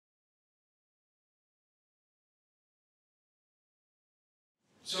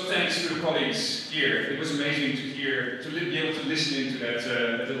So thanks to the colleagues here. It was amazing to hear, to be able to listen into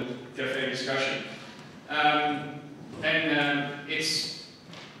that little cafe discussion. It's,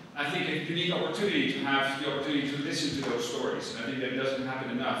 I think, a unique opportunity to have the opportunity to listen to those stories. And I think that doesn't happen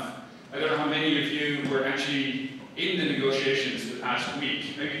enough. I don't know how many of you were actually in the negotiations the past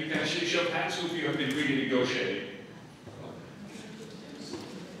week. Maybe you can actually show hands who of you have been really negotiating.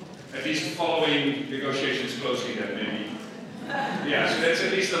 At least following negotiations closely then maybe. Yeah, so that's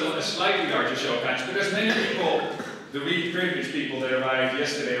at least a slightly larger show of hands. But there's many people, the really privileged people that arrived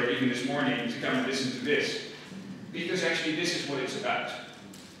yesterday or even this morning to come and listen to this. Because actually this is what it's about.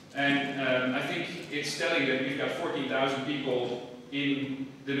 And I think it's telling that we've got 14,000 people in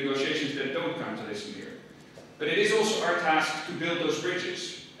the negotiations that don't come to listen here. But it is also our task to build those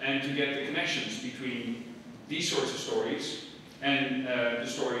bridges and to get the connections between these sorts of stories and the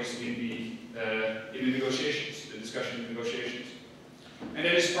stories in the negotiations, the discussion in negotiations. And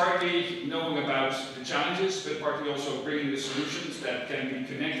that is partly knowing about the challenges, but partly also bringing the solutions that can be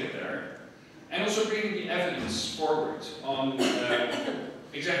connected there. And also bringing the evidence forward on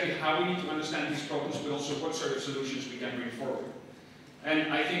exactly how we need to understand these problems, but also what sort of solutions we can bring forward.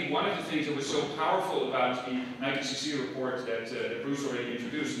 And I think one of the things that was so powerful about the IPCC report that Bruce already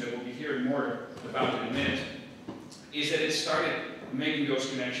introduced, and that we'll be hearing more about in a minute, is that it started making those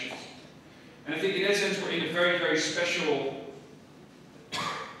connections. And I think in that sense we're in a very, very special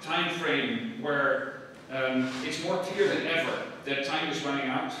time frame where it's more clear than ever that time is running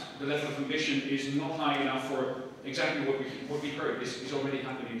out. The level of ambition is not high enough for exactly what we heard is already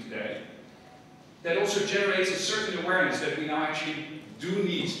happening today. That also generates a certain awareness that we now actually do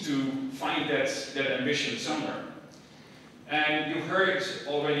need to find that ambition somewhere. And you heard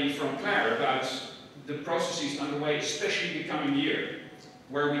already from Claire about the processes underway, especially the coming year,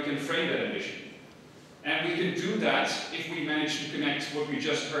 where we can frame that ambition. And we can do that if we manage to connect what we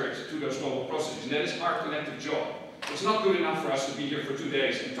just heard to those global processes. And that is our collective job. It's not good enough for us to be here for 2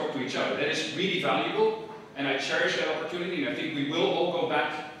 days and talk to each other. That is really valuable, and I cherish that opportunity, and I think we will all go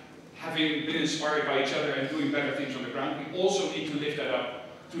back having been inspired by each other and doing better things on the ground. We also need to lift that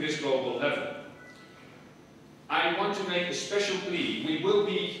up to this global level. I want to make a special plea. We will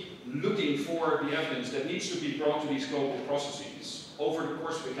be looking for the evidence that needs to be brought to these global processes over the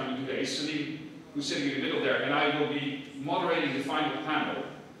course of the coming 2 days. Celine, who's sitting in the middle there, and I will be moderating the final panel.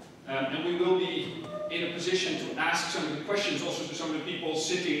 And we will be in a position to ask some of the questions also to some of the people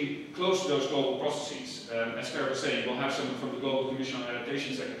sitting close to those global processes. As Claire was saying, we'll have someone from the Global Commission on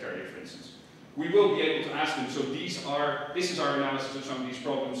Adaptation Secretariat, for instance. We will be able to ask them, so this is our analysis of some of these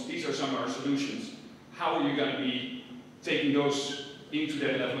problems, these are some of our solutions. How are you going to be taking those into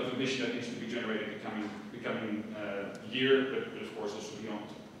that level of ambition that needs to be generated in the coming year, but of course also beyond.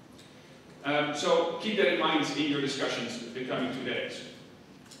 So keep that in mind in your discussions the coming 2 days.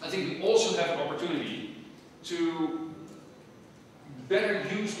 I think we also have an opportunity to better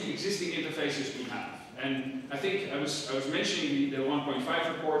use the existing interfaces we have. And I think I was mentioning the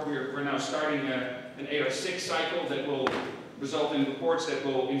 1.5 report. We're now starting an AR6 cycle that will result in reports that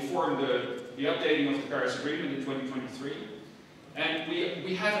will inform the updating of the Paris Agreement in 2023. And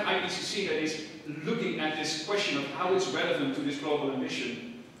we have an IPCC that is looking at this question of how it's relevant to this global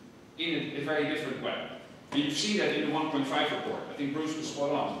ambition in a very different way. And you've seen that in the 1.5 report. I think Bruce was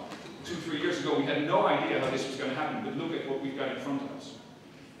spot on. 2-3 years ago we had no idea how this was going to happen, but look at what we've got in front of us.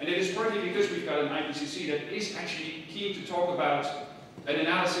 And it is partly because we've got an IPCC that is actually keen to talk about an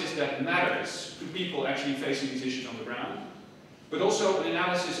analysis that matters to people actually facing these issues on the ground, but also an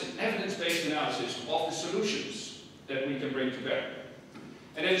analysis, an evidence-based analysis of the solutions that we can bring to bear.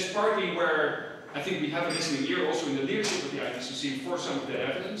 And that is partly where I think we have a listening ear also in the leadership of the IPCC for some of that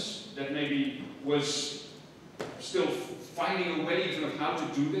evidence that maybe was still finding a way even of how to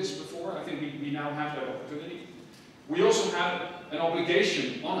do this before. I think we now have that opportunity. We also have an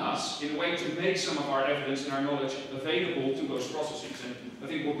obligation on us in a way to make some of our evidence and our knowledge available to those processes. And I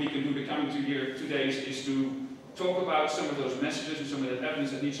think what we can do the coming 2 days is to talk about some of those messages and some of that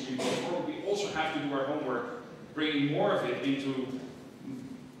evidence that needs to be brought forward. We also have to do our homework, bringing more of it into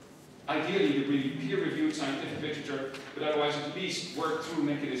ideally the really peer-reviewed scientific literature, but otherwise at least work through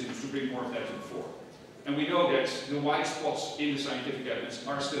mechanisms to bring more of that to the fore. And we know that the white spots in the scientific evidence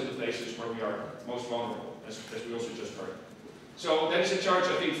are still the places where we are most vulnerable, as we also just heard. So that is a charge,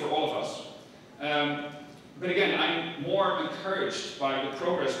 I think, for all of us. But again, I'm more encouraged by the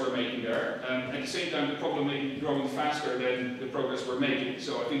progress we're making there. At the same time, the problem may be growing faster than the progress we're making.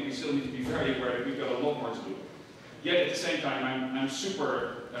 So I think we still need to be very aware that we've got a lot more to do. Yet at the same time, I'm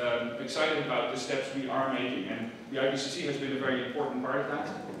super excited about the steps we are making. And the IPCC has been a very important part of that.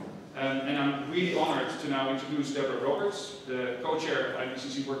 And I'm really honored to now introduce Deborah Roberts, the co-chair of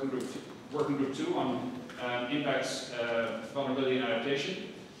IPCC Working Group 2 on impacts, vulnerability and adaptation.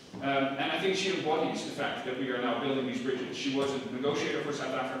 And I think she embodies the fact that we are now building these bridges. She was a negotiator for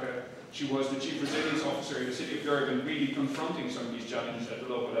South Africa. She was the Chief Resilience Officer in the city of Durban, really confronting some of these challenges at the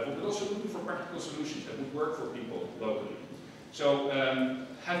local level, but also looking for practical solutions that would work for people locally. So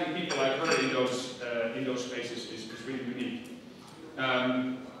having people like her in those spaces is really unique.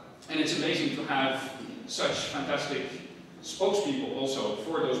 And it's amazing to have such fantastic spokespeople also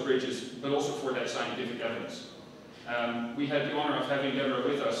for those bridges, but also for that scientific evidence. We had the honor of having Deborah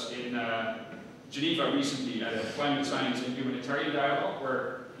with us in Geneva recently at a climate science and humanitarian dialogue,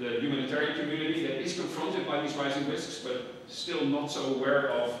 where the humanitarian community that is confronted by these rising risks, but still not so aware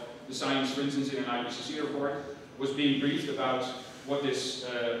of the science, for instance, in an IPCC report, was being briefed about what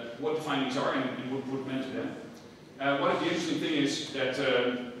the findings are and what meant to them. One of the interesting things is that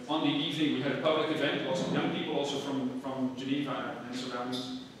on the evening we had a public event, lots of young people also from Geneva and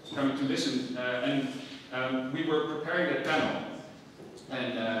surroundings coming to listen, and we were preparing that panel,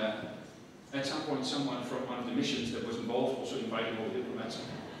 and at some point someone from one of the missions that was involved also invited all the diplomats.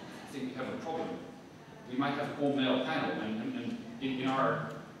 I think we have a problem. We might have an all-male panel, and in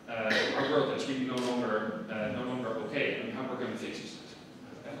our world that's really no longer okay. I mean, how we're going to fix this?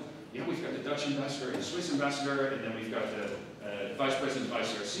 Yeah, we've got the Dutch ambassador and the Swiss ambassador, and then we've got the vice president of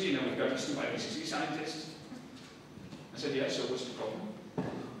ICRC, and then we've got these two IPCC scientists. I said, yeah, so what's the problem?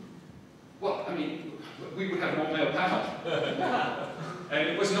 Well, I mean, we would have an all-male panel. And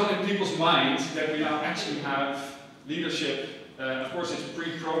it was not in people's minds that we now actually have leadership. Of course, it's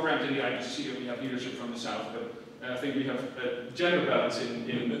pre-programmed in the IPCC that we have leadership from the South, but I think we have gender balance in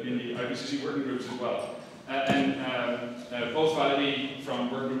the IPCC working groups as well. Both Valerie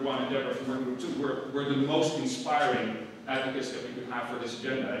from Working Group 1 and Deborah from Working Group 2 were the most inspiring advocates that we could have for this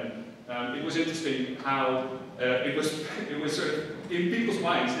agenda. And it was interesting how it was sort of in people's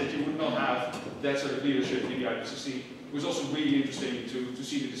minds that you would not have that sort of leadership in the IPCC. It was also really interesting to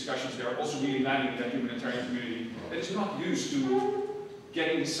see the discussions there, also really landing in that humanitarian community that is not used to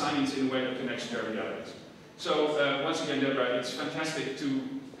getting science in a way that connects to their realities. So once again, Deborah, it's fantastic to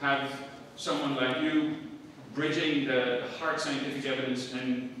have someone like you bridging the hard scientific evidence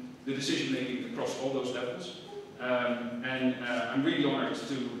and the decision making across all those levels. I'm really honored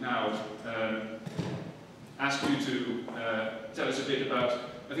to now ask you to tell us a bit about,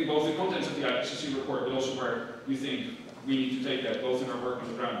 I think, both the contents of the IPCC report, but also where you think we need to take that, both in our work on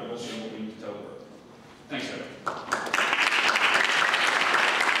the ground, but also in what we need to tell